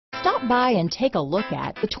Stop by and take a look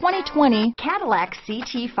at the 2020 Cadillac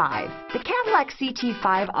CT5. The Cadillac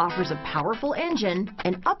CT5 offers a powerful engine,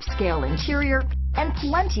 an upscale interior, and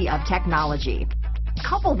plenty of technology.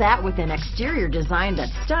 Couple that with an exterior design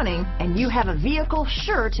that's stunning, and you have a vehicle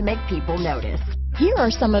sure to make people notice. Here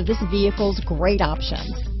are some of this vehicle's great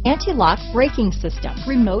options: anti-lock braking system,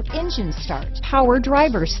 remote engine start, power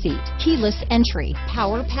driver's seat, keyless entry,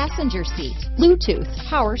 power passenger seat, Bluetooth,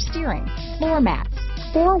 power steering, floor mats,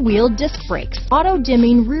 four-wheel disc brakes,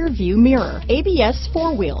 auto-dimming rear view mirror, ABS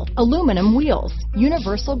four-wheel, aluminum wheels,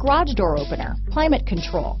 universal garage door opener, climate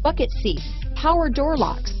control, bucket seats, power door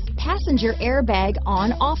locks, passenger airbag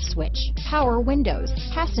on-off switch, power windows,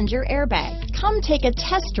 passenger airbag. Come take a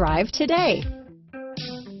test drive today.